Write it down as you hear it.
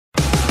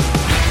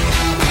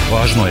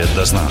Važno je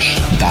da znaš.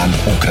 Dan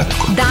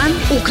ukratko. Dan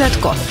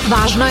ukratko.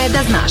 Važno je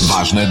da znaš.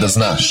 Važno je da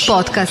znaš.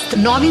 Podcast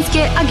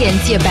novinske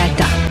agencije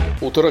Beta.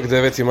 Utorak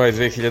 9. maj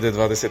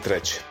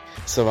 2023.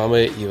 Sa vama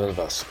je Ivan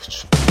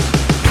Vasović.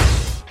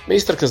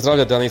 Ministarka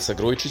zdravlja Danica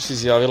Grujičić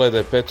izjavila je da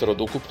je 5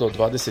 od ukupno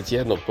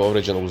 21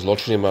 povređenog u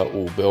zločinima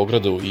u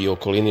Beogradu i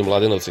okolini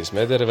Mladenovca i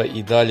Smedereva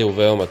i dalje u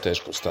veoma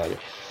teškom stanju.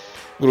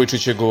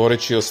 Grujičić je,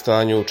 govoreći o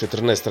stanju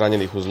 14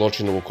 ranjenih u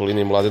zločinu u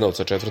okolini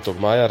Mladenovca 4.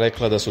 maja,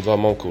 rekla da su 2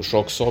 momka u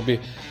šok sobi,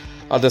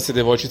 a da se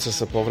devojčica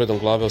sa povredom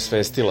glave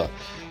osvestila,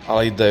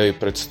 ali i da joj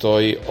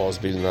predstoji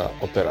ozbiljna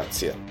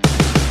operacija.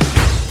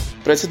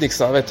 Predsednik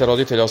Saveta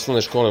roditelja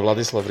osnovne škole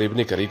Vladislav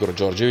Ribnikar Igor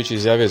Đorđević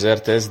izjavio za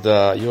RTS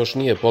da još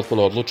nije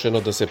potpuno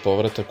odlučeno da se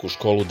povratak u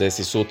školu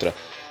desi sutra.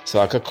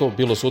 Svakako,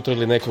 bilo sutra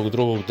ili nekog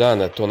drugog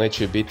dana, to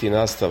neće biti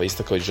nastava,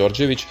 istakao je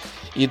Đorđević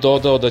i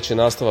dodao da će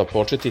nastava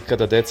početi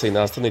kada deca i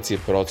nastavnici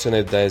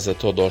procene da je za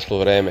to došlo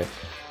vreme.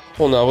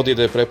 On navodi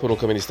da je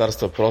preporuka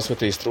Ministarstva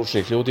prosvete i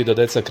stručnih ljudi da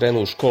deca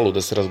krenu u školu,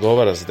 da se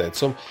razgovara s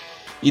decom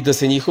i da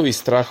se njihovi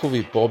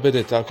strahovi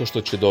pobede tako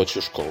što će doći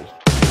u školu.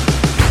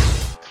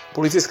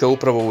 Policijska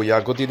uprava u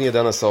Jagodini je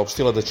danas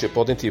saopštila da će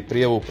podneti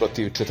prijavu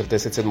protiv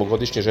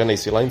 47-godišnje žene iz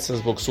Svilajnca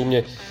zbog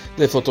sumnje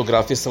da je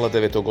fotografisala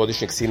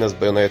 9-godišnjeg sina s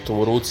bajonetom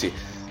u ruci,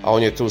 a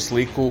on je tu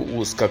sliku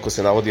uz, kako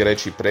se navodi,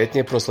 reči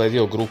pretnje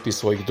prosledio grupi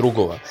svojih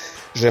drugova.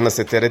 Žena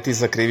se tereti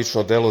za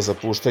krivično delo za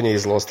puštanje i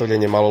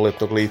zlostavljanje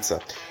maloletnog lica.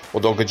 O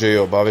događaju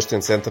je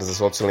obavešten Centar za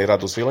socijalni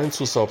rad u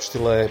Svilajncu,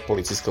 saopštila je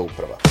policijska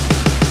uprava.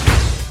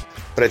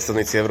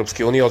 Predstavnici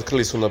Evropske unije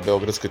otkrili su na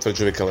beogradskoj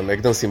tvrđavi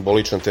Kalemegdan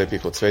simboličan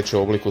tepih od cveća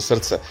u obliku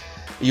srca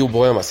i u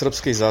bojama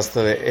srpske i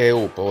zastave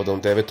EU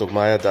povodom 9.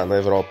 maja Dana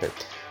Evrope.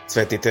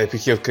 Cvetni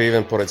tepih je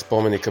otkriven pored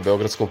spomenika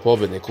beogradskom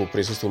pobedniku u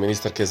prisustvu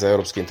ministarke za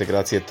evropske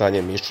integracije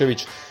Tanje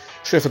Miščević,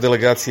 šefa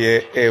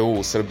delegacije EU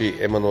u Srbiji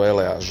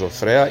Emanuela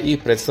Žofrea i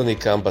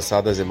predstavnika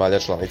ambasada zemalja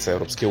članica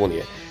Evropske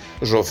unije.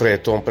 Žofre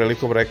je tom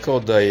prilikom rekao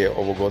da je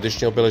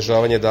ovogodišnje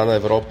obeležavanje Dana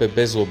Evrope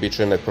bez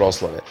uobičajene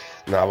proslave,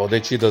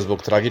 navodeći da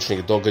zbog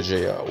tragičnih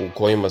događaja u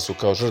kojima su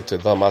kao žrtve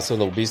 2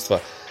 masovna ubistva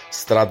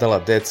stradala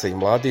deca i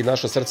mladi,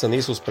 naša srca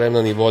nisu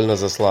spremna ni voljna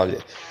za slavlje.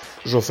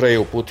 Žofre je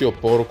uputio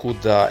poruku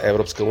da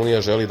Evropska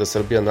unija želi da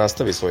Srbija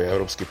nastavi svoj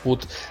evropski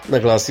put,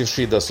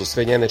 naglasivši da su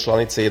sve njene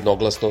članice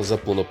jednoglasno za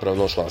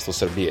punopravno članstvo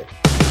Srbije.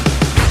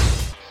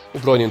 U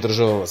brojnim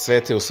državama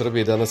sveta u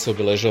Srbiji danas se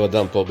obeležava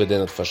Dan pobede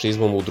nad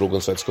fašizmom u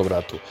Drugom svetskom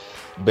ratu.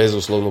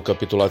 Bezuslovnu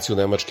kapitulaciju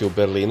Nemačke u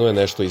Berlinu je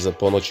nešto iza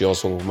ponoći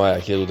 8.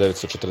 maja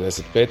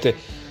 1945.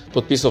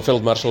 potpisao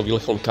feldmaršal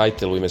Wilhelm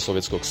Keitel u ime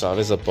Sovjetskog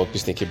saveza,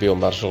 potpisnik je bio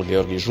maršal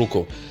Georgij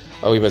Žukov,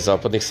 a u ime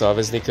zapadnih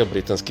saveznika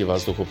britanski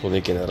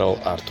vazduhoplovni general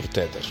Arthur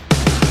Tedder.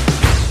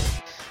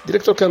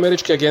 Direktorka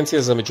Američke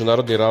agencije za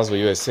međunarodni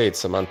razvoj USAID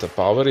Samantha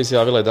Power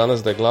izjavila je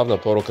danas da je glavna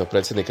poruka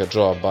predsjednika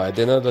Joea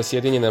Bidena da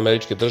Sjedinjene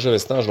Američke Države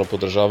snažno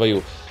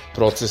podržavaju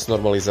proces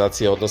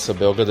normalizacije odnosa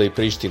Beograda i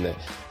Prištine,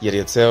 jer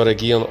je ceo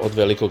region od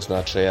velikog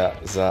značaja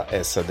za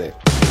SAD.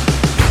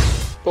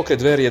 Pokret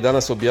Dveri je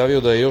danas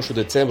objavio da je još u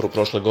decembru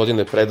prošle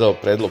godine predao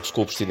predlog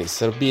Skupštini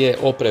Srbije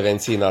o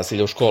prevenciji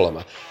nasilja u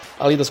školama,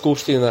 ali da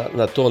Skupština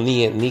na to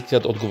nije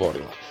nikad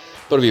odgovorila.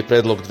 Prvi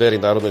predlog Dveri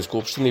Narodnoj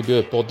skupštini bio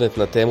je podnet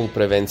na temu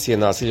prevencije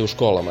nasilja u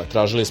školama.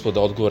 Tražili smo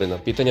da odgovore na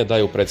pitanja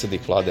daju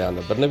predsednik vlade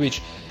Ana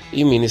Brnabić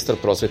i ministar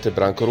prosvete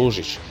Branko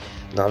Ružić,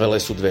 navele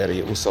su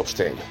Dveri u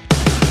saopštenju.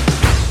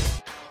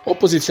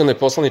 Opozicione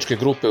poslaničke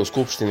grupe u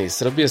Skupštini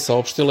Srbije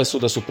saopštile su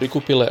da su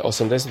prikupile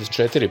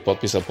 84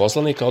 potpisa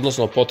poslanika,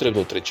 odnosno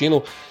potrebnu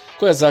trećinu,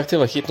 koja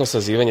zahteva hitno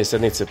sazivanje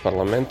sednice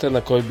parlamenta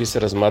na kojoj bi se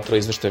razmatrao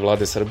izveštaj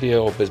vlade Srbije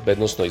o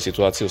bezbednosnoj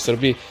situaciji u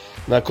Srbiji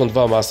nakon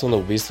 2 masovna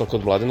ubistva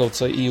kod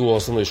Mladenovca i u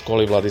osnovnoj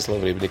školi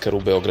Vladislav Ribnikar u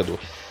Beogradu.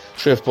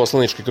 Šef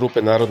poslaničke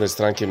grupe Narodne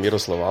stranke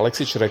Miroslav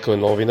Aleksić rekao je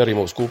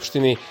novinarima u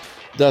Skupštini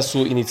da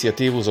su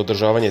inicijativu za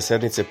održavanje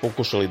sednice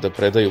pokušali da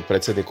predaju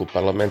predsedniku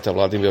parlamenta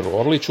Vladimiru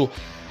Orliću,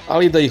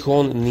 ali da ih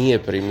on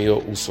nije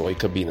primio u svoj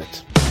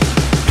kabinet.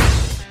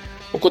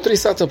 Oko 3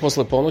 sata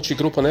posle ponoći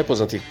grupa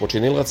nepoznatih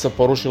počinilaca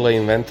porušila je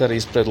inventar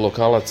ispred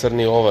lokala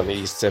Crni Ovan i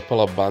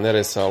iscepala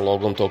banere sa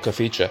logom tog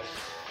kafića,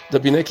 da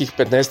bi nekih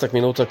 15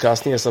 minuta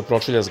kasnije sa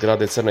pročelja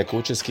zgrade Crne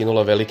kuće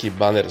skinula veliki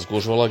baner,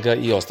 zgužvala ga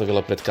i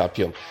ostavila pred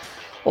kapijom.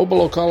 Oba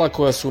lokala,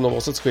 koja su u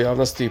novosadskoj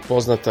javnosti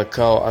poznata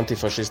kao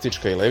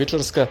antifašistička i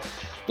levičarska,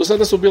 do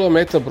sada su bila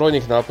meta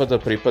brojnih napada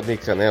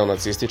pripadnika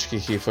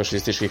neonacističkih i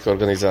fašističkih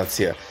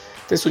organizacija,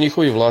 te su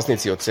njihovi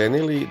vlasnici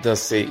ocenili da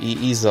se i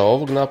iza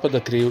ovog napada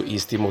kriju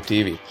isti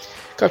motivi.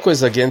 Kako je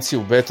za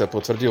agenciju Beta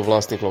potvrdio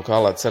vlasnik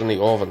lokala Crni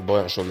Ovan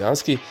Bojan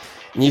Šovljanski,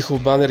 njihov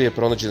baner je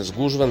pronađen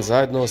zgužvan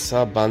zajedno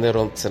sa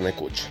banerom Crne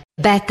kuće.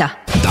 Beta.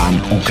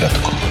 Dan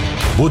ukratko.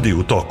 Budi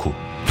u toku.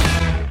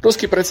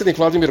 Ruski predsjednik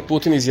Vladimir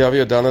Putin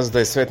izjavio danas da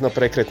je svet na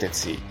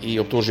prekretnici i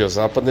optužio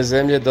zapadne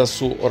zemlje da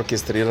su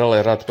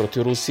orkestrirale rat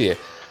protiv Rusije,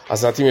 a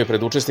zatim je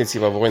pred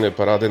učesnicima vojne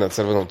parade na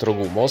Crvenom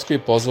trgu u Moskvi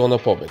pozvao na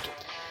pobedu.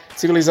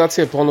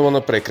 Civilizacija je ponovo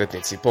na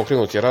prekretnici,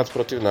 pokrenut je rat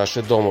protiv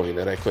naše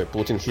domovine, rekao je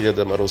Putin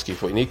hiljadama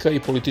ruskih vojnika i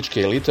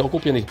političke elite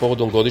okupljenih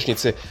povodom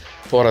godišnjice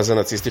poraza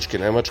nacističke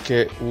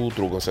Nemačke u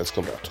Drugom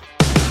svetskom ratu.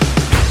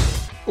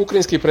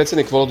 Ukrajinski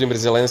predsjednik Volodimir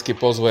Zelenski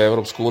pozvao je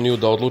Evropsku uniju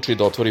da odluči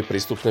da otvori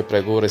pristupne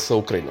pregovore sa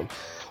Ukrajinom.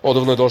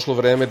 Odavno je došlo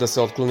vreme da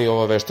se otkloni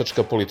ova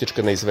veštačka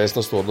politička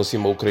neizvesnost u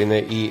odnosima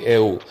Ukrajine i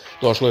EU.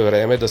 Došlo je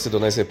vreme da se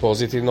donese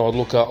pozitivna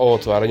odluka o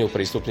otvaranju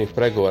pristupnih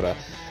pregovora,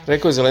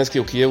 rekao je Zelenski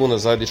u Kijevu na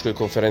zajedničkoj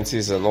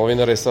konferenciji za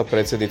novinare sa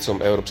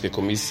predsjednicom Evropske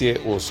komisije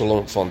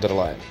Ursulom von der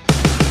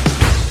Leyen.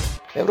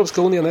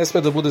 Evropska unija ne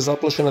sme da bude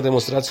zaplašena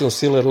demonstracijom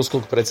sile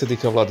ruskog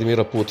predsjednika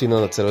Vladimira Putina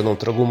na Crvenom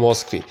trgu u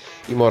Moskvi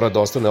i mora da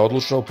ostane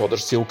odlučna u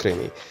podršci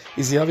Ukrajini,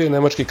 izjavio je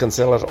nemački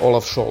kancelar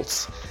Olaf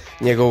Scholz.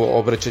 Njegovo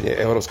obraćanje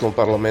Evropskom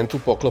parlamentu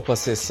poklapa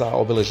se sa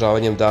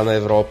obeležavanjem Dana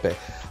Evrope,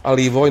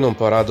 ali i vojnom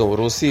paradom u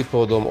Rusiji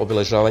povodom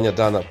obeležavanja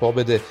Dana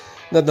pobede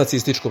nad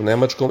nacističkom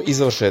Nemačkom i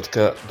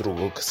završetka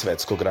Drugog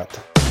svetskog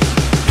rata.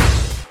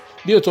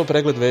 Bio je to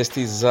pregled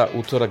vesti za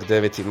utorak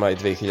 9. maj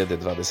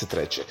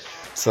 2023.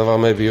 Sa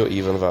vama je bio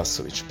Ivan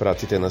Vasović.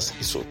 Pratite nas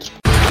i sutra.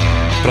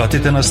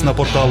 Pratite nas na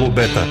portalu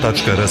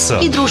beta.rs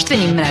I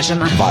društvenim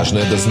mrežama. Važno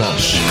je da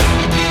znaš.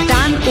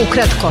 Dan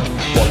ukratko.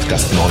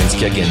 Podcast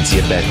novinske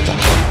agencije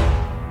Beta.